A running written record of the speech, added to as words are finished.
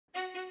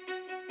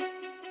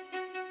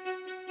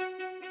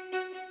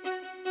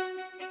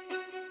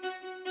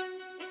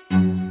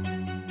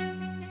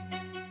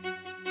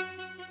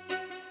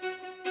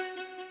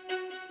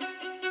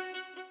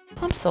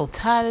I'm so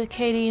tired of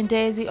Katie and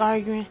Daisy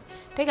arguing.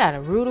 They got a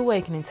rude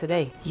awakening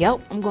today.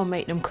 Yep, I'm gonna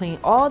make them clean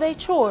all their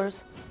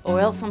chores or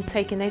else I'm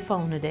taking their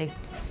phone today.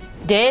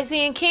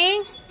 Daisy and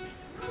King?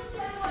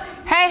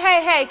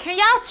 Hey, can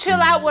y'all chill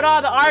out with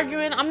all the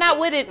arguing? I'm not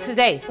with it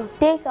today. I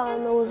think I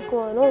don't know what's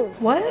going on.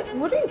 What?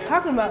 What are you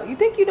talking about? You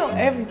think you know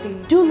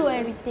everything? I do know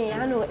everything.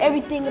 I know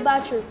everything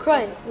about your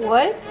crush.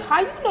 What?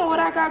 How you know what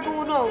I got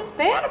going on?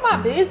 Stay out of my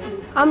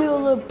business. I'm your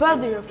little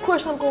brother. Of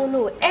course I'm gonna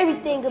know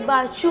everything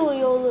about you and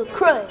your little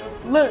crush.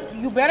 Look,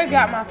 you better get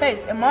out my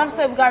face. And Mom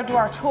said we gotta do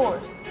our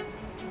chores.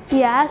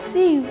 Yeah, I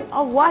see you.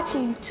 I'm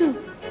watching you too.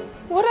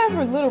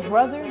 Whatever, little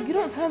brother. You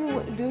don't tell me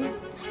what to do.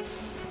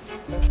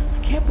 I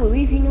can't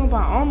believe you know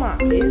about all my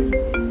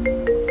business.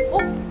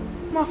 Oh,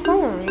 my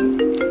phone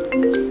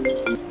ring.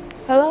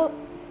 Hello?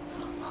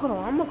 Hold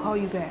on, I'm gonna call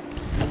you back.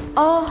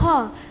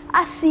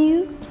 I see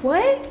you.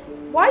 What?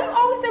 Why you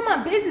always in my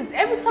business?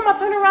 Every time I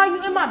turn around,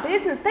 you in my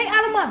business. Stay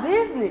out of my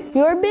business.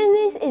 Your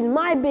business is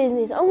my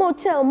business. I'm gonna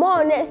tell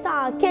Mom next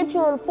time I catch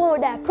you on the phone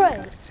with that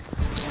crush.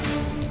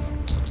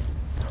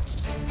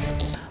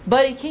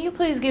 Buddy, can you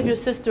please give your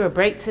sister a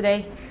break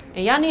today?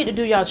 And y'all need to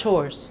do y'all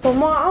chores. But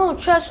Mom, I don't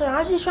trust her.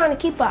 I'm just trying to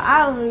keep an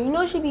eye on her. You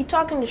know she be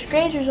talking to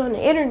strangers on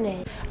the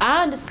internet.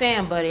 I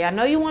understand, buddy. I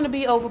know you want to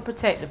be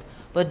overprotective,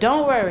 but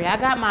don't worry. I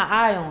got my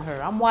eye on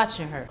her. I'm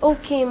watching her.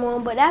 Okay,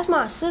 Mom, but that's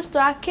my sister.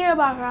 I care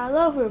about her. I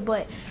love her,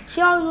 but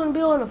she always want to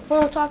be on the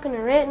phone talking to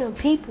random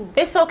people.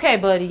 It's okay,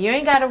 buddy. You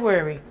ain't got to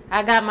worry.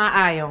 I got my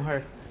eye on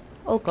her.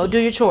 Okay. Go do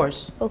your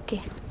chores.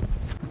 Okay.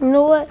 You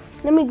know what?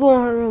 Let me go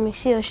in her room and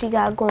see what she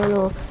got going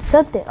on.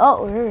 Something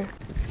up with her.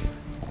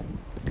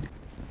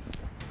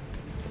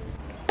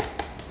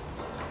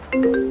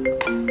 Call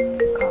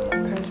my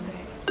crush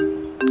back.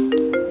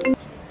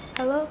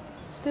 Hello?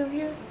 Still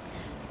here?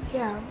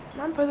 Yeah,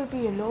 my brother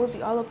being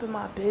nosy all up in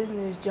my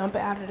business,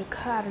 jumping out of the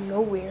car out of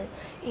nowhere.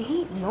 And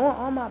he knowing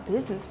all my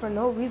business for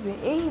no reason.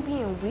 And he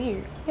being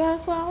weird. Yeah,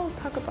 that's what I always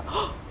talk about.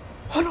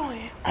 Hold on,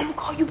 I'm gonna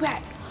call you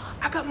back.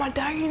 I got my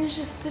diary and it's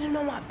just sitting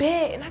on my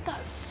bed. And I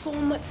got so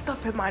much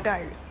stuff in my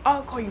diary.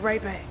 I'll call you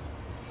right back.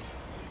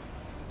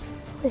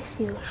 Let's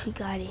see what she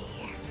got in here.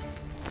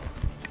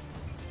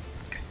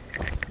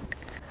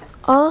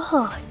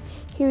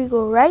 Here we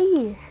go, right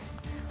here.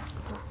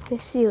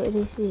 Let's see what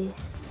this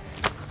is.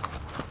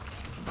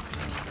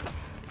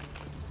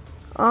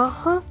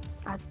 I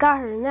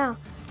got her now.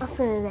 I'm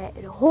finna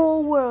let the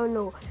whole world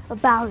know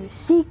about her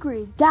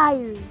secret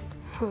diary.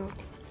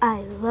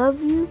 I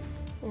love you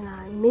and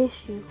I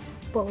miss you,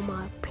 but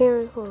my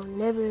parents will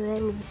never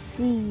let me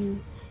see you,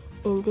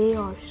 and they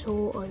are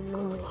so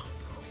annoying.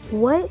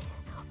 What?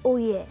 Oh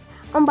yeah.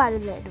 I'm about to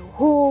let the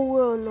whole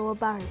world know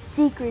about her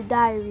secret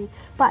diary.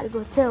 About to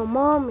go tell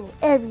Mom and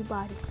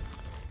everybody.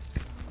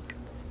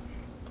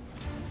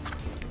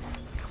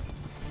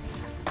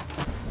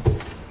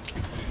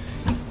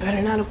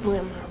 Better not have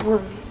went in my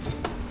room.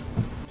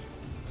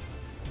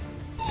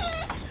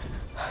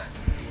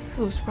 It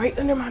was right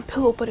under my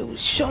pillow, but it was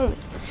showing.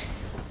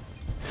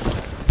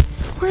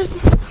 Where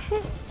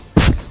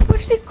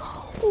did it go?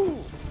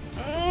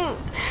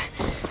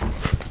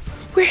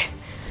 Where?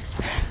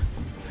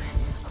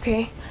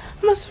 Okay,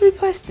 I must have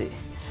replaced it.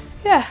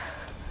 Yeah.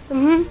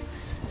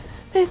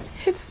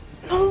 It's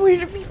nowhere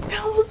to be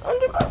found. It was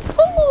under my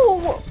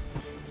pillow.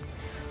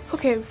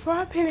 Okay, before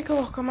I panic and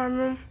walk out my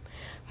room,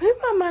 maybe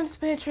my mind is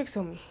playing tricks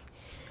on me.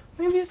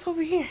 Maybe it's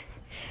over here.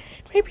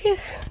 Maybe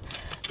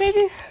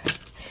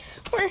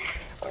where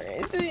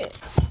is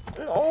it?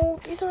 No,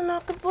 these are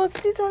not the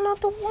books. These are not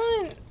the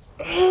one.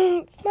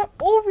 It's not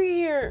over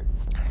here.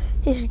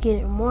 This is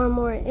getting more and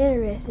more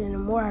interesting the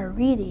more I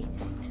read it.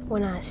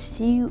 When I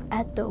see you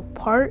at the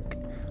park,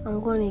 I'm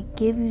gonna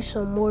give you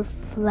some more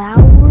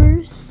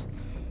flowers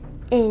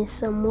and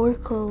some more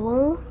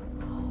cologne.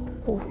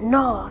 Oh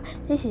no,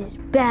 this is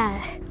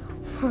bad.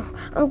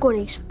 I'm gonna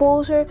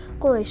expose her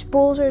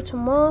to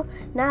Mom.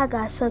 Now I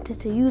got something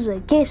to use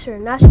against her.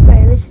 Now she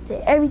better listen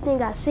to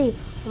everything I say.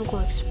 I'm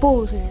gonna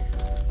expose her.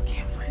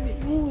 Can't find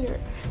it anywhere.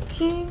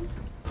 King?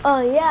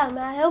 Yeah,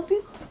 may I help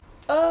you?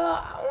 I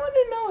want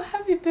to know,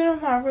 have you been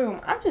in my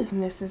room? I'm just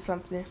missing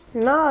something.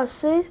 Nah,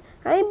 sis.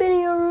 I ain't been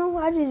in your room.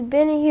 I just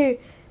been in here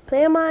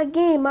playing my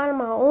game, minding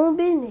my own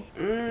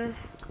business.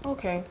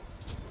 Okay.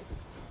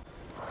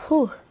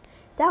 Whew,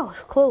 that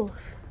was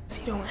close.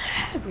 She don't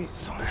have it,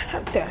 so I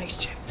have to ask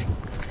Jazzy.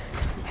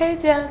 Hey,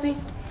 Jazzy.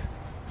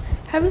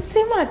 Have you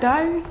seen my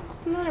diary?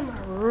 It's not in my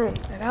room,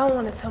 and I don't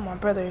want to tell my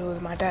brother it was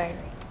my diary.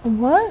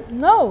 What?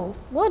 No.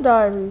 What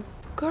diary?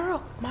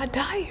 Girl, my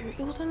diary.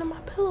 It was under my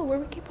pillow where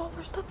we keep all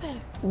our stuff at.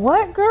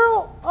 What,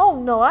 girl?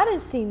 Oh, no, I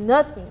didn't see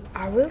nothing.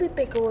 I really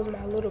think it was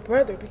my little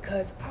brother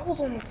because I was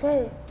on the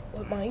phone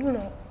with my,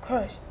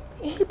 crush.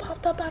 And he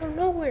popped up out of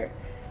nowhere,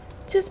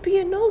 just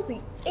being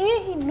nosy.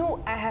 And he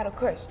knew I had a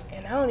crush,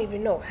 and I don't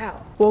even know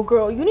how. Well,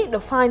 girl, you need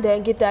to find that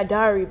and get that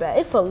diary back.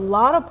 It's a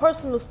lot of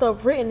personal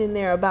stuff written in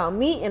there about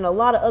me and a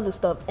lot of other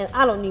stuff, and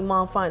I don't need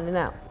Mom finding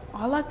out.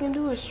 All I can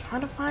do is try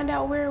to find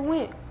out where it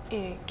went.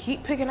 and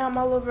keep picking out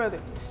my little brother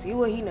and see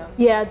what he knows.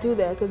 Yeah, do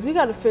that, because we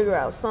got to figure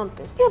out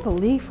something. I can't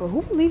believe her.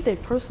 Who believed their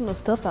personal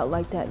stuff out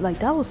like that? Like,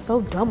 that was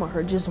so dumb of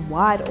her, just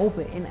wide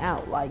open and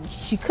out. Like,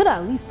 she could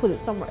have at least put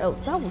it somewhere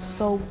else. That was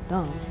so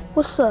dumb.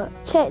 What's up?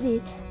 Check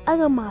this. I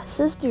got my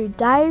sister's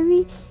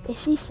diary, and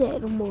she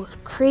said the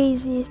most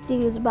craziest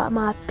things about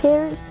my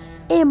parents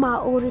and my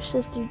older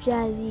sister,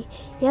 Jazzy.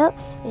 Yep,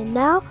 and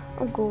now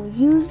I'm going to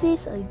use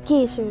this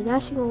against her. Now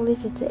she's going to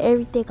listen to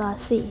everything I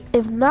say.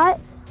 If not,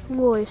 I'm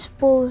going to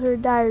expose her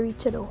diary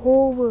to the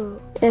whole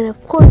world. And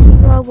of course, you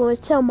know I'm going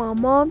to tell my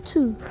mom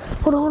too.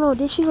 Hold on.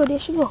 There she go.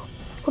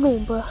 Hold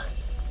on, bro.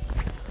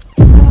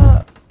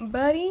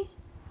 Buddy,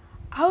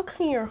 I'll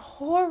clean your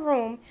whole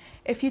room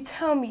if you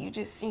tell me you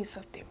just seen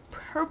something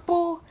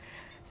purple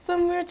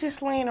somewhere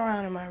just laying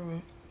around in my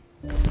room.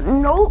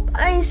 Nope,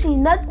 I ain't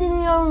seen nothing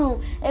in your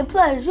room. And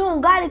plus, you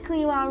don't gotta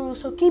clean my room,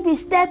 so keep it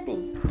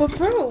stepping. But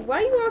bro,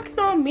 why you walking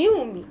on me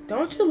with me?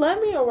 Don't you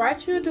love me or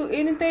want you to do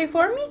anything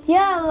for me?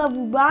 Yeah, I love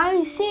you, but I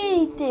ain't seen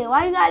anything.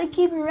 Why you gotta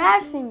keep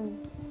harassing me?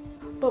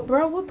 But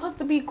bro, we're supposed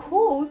to be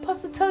cool. We're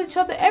supposed to tell each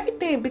other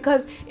everything,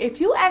 because if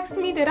you ask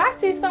me did I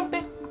see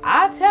something,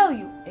 I'll tell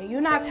you. And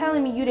you're not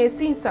telling me you didn't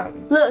see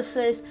something. Look,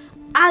 sis,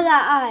 I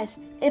got eyes.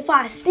 If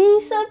I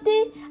see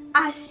something,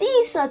 I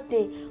see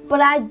something. But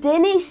I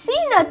didn't see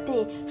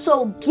nothing.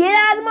 So get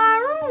out of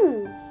my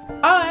room.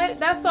 Alright,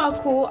 that's all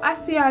cool. I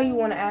see how you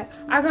want to act.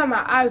 I got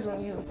my eyes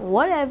on you.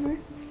 Whatever.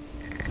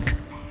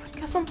 I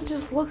guess I'm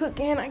just look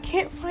again. I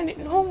can't find it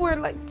nowhere.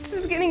 Like, this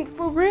is getting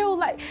for real.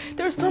 Like,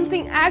 there's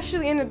something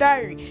actually in the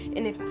diary.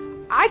 And if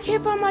I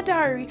can't find my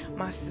diary,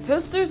 my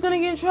sister's gonna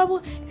get in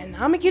trouble, and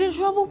I'm gonna get in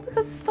trouble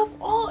because the stuff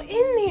all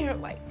in there.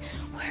 Like,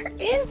 where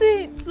is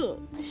it?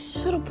 I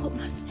should have put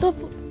my stuff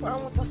where I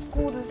went to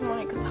school this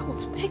morning because I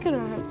was picking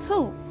on him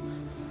too.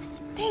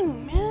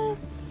 Dang, man.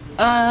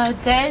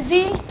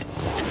 Daisy?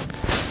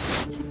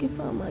 Check if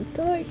I'm my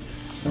diary.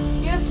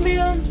 Yes,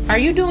 ma'am. Are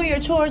you doing your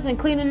chores and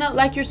cleaning up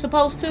like you're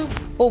supposed to?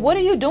 Well, what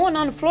are you doing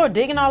on the floor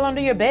digging all under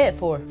your bed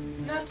for?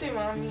 Nothing,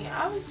 Mommy.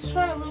 I was just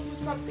trying to look for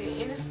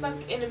something and it's stuck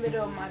in the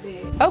middle of my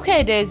bed.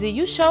 Okay, Daisy,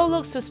 you sure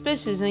look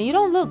suspicious and you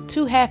don't look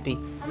too happy.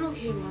 I'm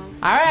okay, Mom.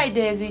 All right,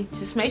 Daisy,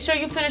 just make sure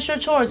you finish your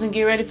chores and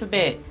get ready for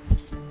bed.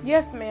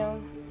 Yes,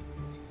 ma'am.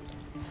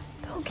 I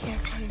still can't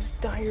find this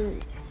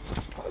diary.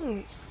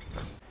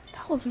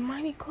 That was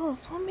mighty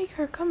close. What make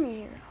her come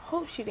here? I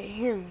hope she didn't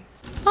hear me.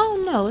 I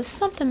don't know, it's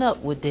something up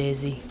with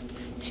Daisy.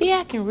 She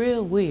acting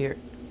real weird.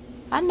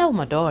 I know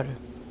my daughter.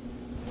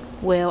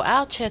 Well,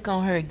 I'll check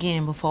on her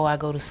again before I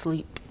go to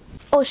sleep.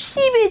 Oh,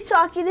 she been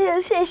talking to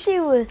him since she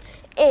was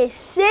in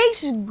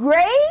 6th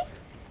grade?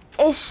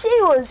 And she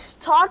was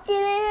talking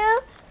to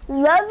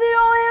him, loving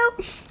on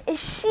him, and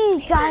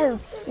she got him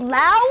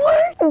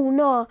flowers? Oh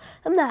no,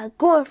 I'm not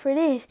going for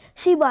this.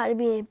 She about to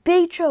be in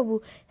big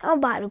trouble. I'm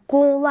about to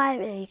go on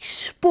live and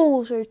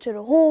expose her to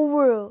the whole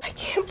world. I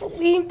can't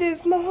believe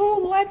this. My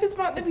whole life is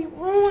about to be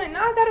ruined.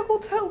 Now I gotta go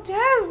tell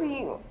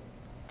Jazzy.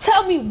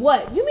 Tell me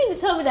what? You mean to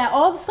tell me that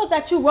all the stuff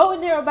that you wrote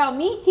in there about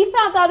me, he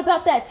found out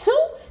about that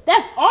too?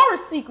 That's our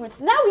secrets.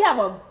 Now we have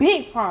a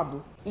big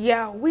problem.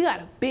 Yeah, we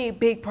got a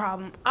big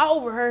problem. I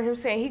overheard him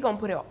saying he gonna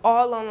put it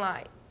all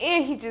online.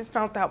 And he just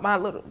found out my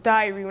little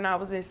diary when I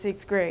was in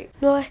 6th grade.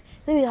 No, let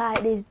me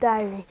hide this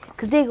diary,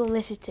 because they gonna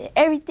listen to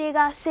everything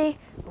I say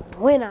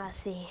when I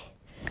say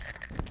it.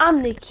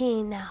 I'm the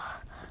king now.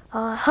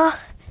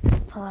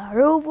 My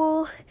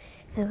robo,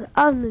 and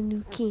I'm the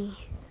new king.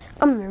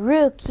 I'm the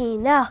real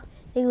king now.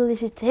 They gonna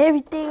listen to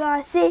everything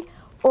I say,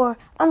 or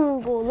I'm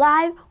gonna go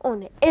live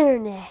on the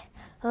internet.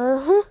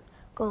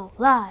 Go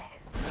live.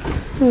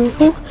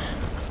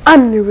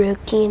 I'm the real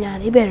king now.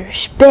 They better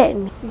respect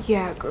me.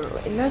 Yeah, girl,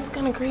 and that's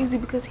kind of crazy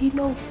because he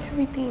knows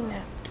everything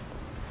now.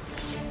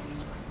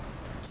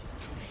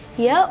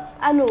 Yep,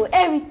 I know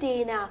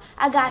everything now.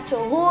 I got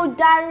your whole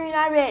diary and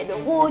I read the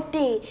whole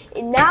thing.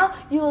 And now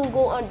you're gonna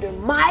go under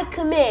my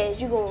commands.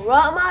 You're gonna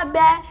rub my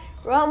back,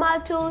 rub my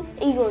toes,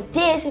 and you're gonna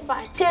dance if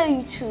I tell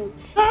you to.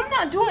 No, I'm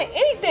not doing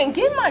anything.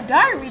 Give my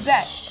diary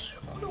back.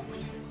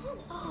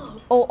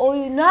 Oh,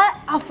 you're not?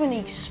 I'm finna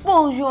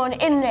expose you on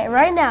the internet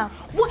right now.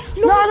 What?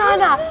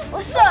 No.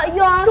 What's up,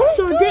 y'all? Don't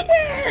So do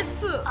that.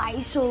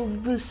 Alright, so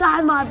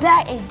beside my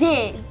back and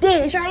dance.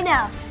 Dance right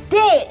now.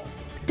 Dance.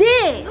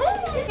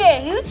 Yeah,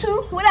 you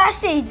too. What I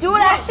say, do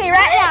what I say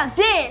right now.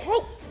 Dance.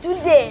 Do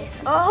dance.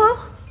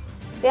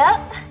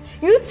 Yep.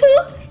 You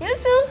too.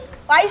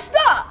 Why you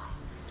stop?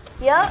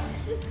 Yep.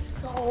 This is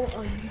so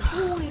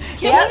annoying.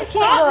 Yep.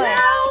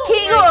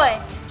 Keep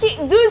going. Keep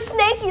do the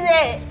snaky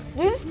dance.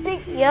 Do the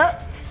stick.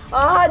 Yep.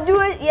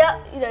 Do it.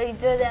 Yep. You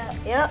do that.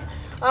 Yep.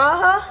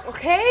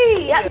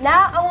 Okay. Yep.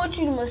 Now I want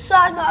you to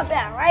massage my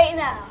back right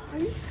now. Are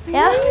you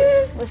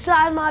serious? Yep.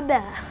 Massage my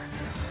back.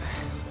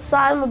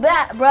 Massage my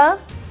back, bro.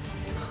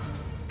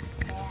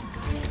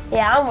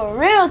 Yeah, I'm a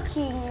real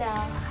king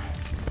now.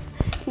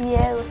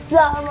 Yeah,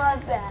 massage my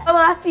back. Rub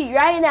my feet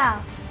right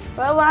now.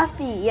 Rub my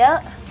feet.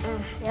 Yep.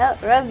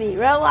 Yep. Rub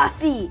my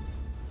feet.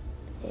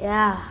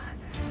 Yeah.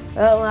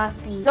 Rub my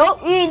feet.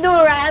 Nope, you ain't doing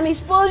it right. I'm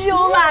exposing you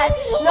on live.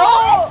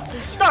 No.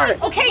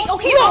 start. Okay, You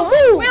move.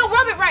 move. We'll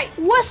rub it right.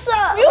 What's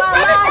up, Will, my rub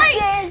it right.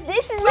 life is?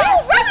 This is Will,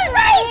 my rub it sister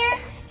right.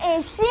 here,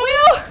 and she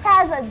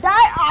has a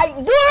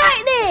diet. Do it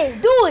right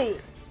there. Do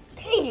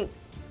it.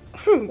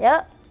 Damn.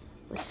 Yep.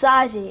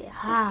 Massage it.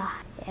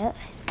 Yep.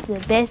 It's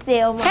the best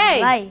day of my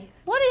life.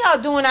 What are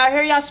y'all doing out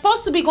here? Y'all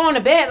supposed to be going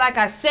to bed, like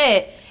I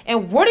said.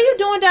 And what are you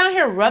doing down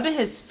here rubbing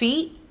his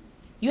feet?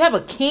 You have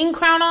a king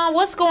crown on?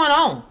 What's going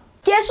on?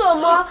 Guess what,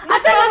 Mom?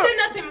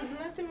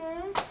 Nothing,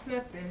 Mom.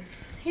 Nothing.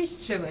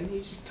 He's chilling.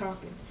 He's just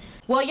talking.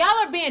 Well, y'all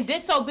are being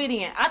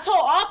disobedient. I told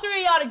all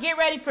three of y'all to get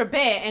ready for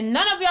bed, and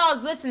none of y'all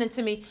is listening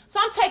to me, so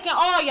I'm taking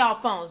all y'all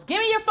phones. Give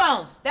me your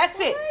phones. That's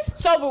it.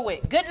 It's over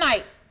with. Good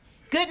night.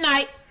 Good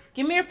night.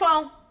 Give me your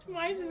phone.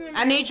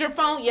 I need your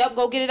phone. Yep,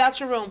 go get it out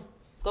your room.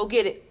 Go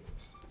get it.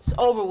 It's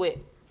over with.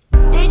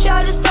 They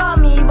try to stop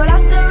me, but I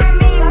still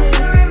remain me.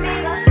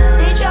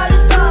 They try to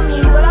stop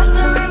me, but I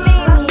still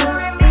remain me.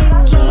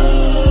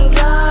 King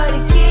of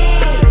the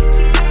kids.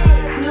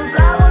 New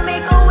God will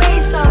make a way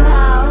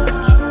somehow.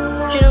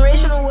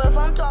 Generational wealth,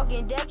 I'm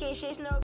talking decades, chasing